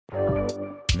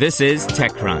This is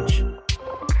TechCrunch.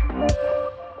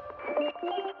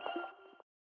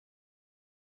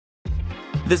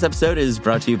 This episode is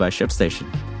brought to you by ShipStation.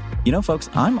 You know, folks,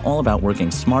 I'm all about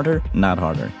working smarter, not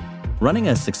harder. Running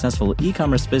a successful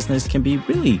e-commerce business can be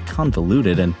really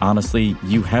convoluted, and honestly,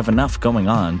 you have enough going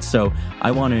on, so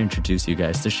I want to introduce you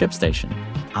guys to ShipStation.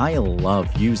 I love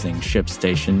using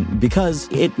ShipStation because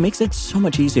it makes it so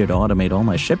much easier to automate all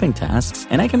my shipping tasks,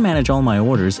 and I can manage all my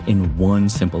orders in one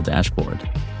simple dashboard.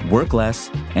 Work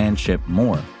less and ship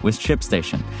more with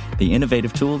ShipStation, the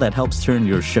innovative tool that helps turn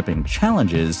your shipping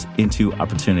challenges into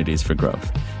opportunities for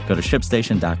growth. Go to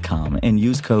ShipStation.com and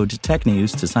use code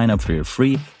TechNews to sign up for your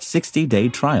free 60-day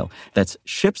trial. That's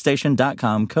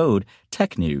ShipStation.com, code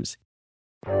TechNews.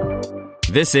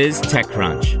 This is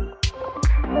TechCrunch.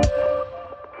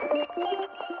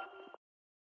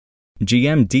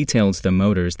 GM details the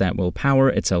motors that will power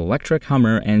its electric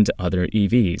Hummer and other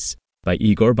EVs by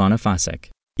Igor Bonifacek.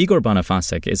 Igor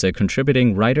Bonifacek is a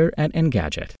contributing writer at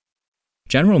Engadget.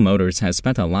 General Motors has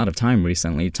spent a lot of time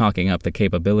recently talking up the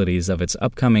capabilities of its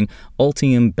upcoming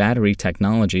Ultium battery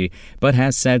technology, but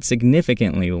has said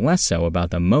significantly less so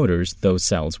about the motors those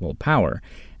cells will power.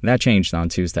 That changed on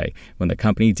Tuesday when the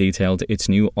company detailed its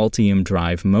new Ultium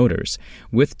Drive motors.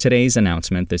 With today's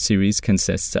announcement, the series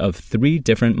consists of 3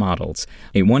 different models: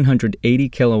 a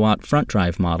 180-kilowatt front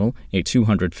drive model, a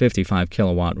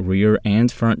 255-kilowatt rear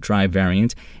and front drive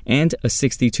variant, and a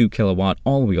 62-kilowatt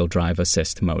all-wheel drive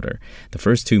assist motor. The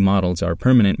first 2 models are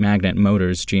permanent magnet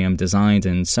motors GM designed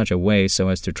in such a way so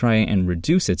as to try and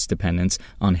reduce its dependence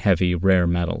on heavy rare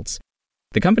metals.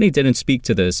 The company didn't speak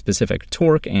to the specific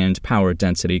torque and power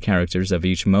density characters of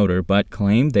each motor, but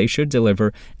claimed they should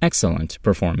deliver excellent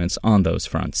performance on those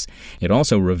fronts. It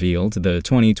also revealed the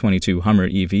 2022 Hummer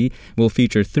EV will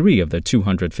feature 3 of the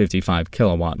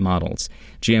 255-kilowatt models.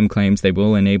 GM claims they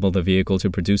will enable the vehicle to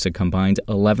produce a combined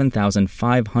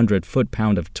 11,500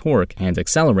 foot-pound of torque and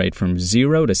accelerate from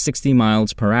 0 to 60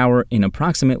 miles per hour in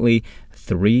approximately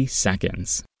 3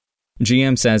 seconds.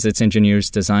 GM says its engineers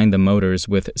designed the motors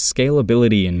with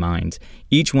scalability in mind.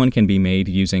 Each one can be made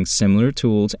using similar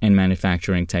tools and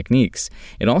manufacturing techniques.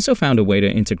 It also found a way to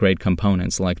integrate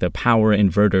components like the power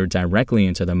inverter directly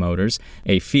into the motors,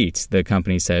 a feat the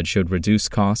company said should reduce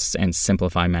costs and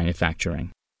simplify manufacturing.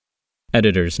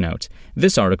 Editor's note: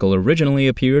 this article originally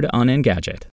appeared on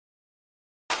Engadget.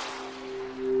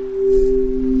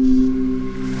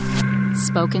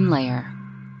 SpokenLayer.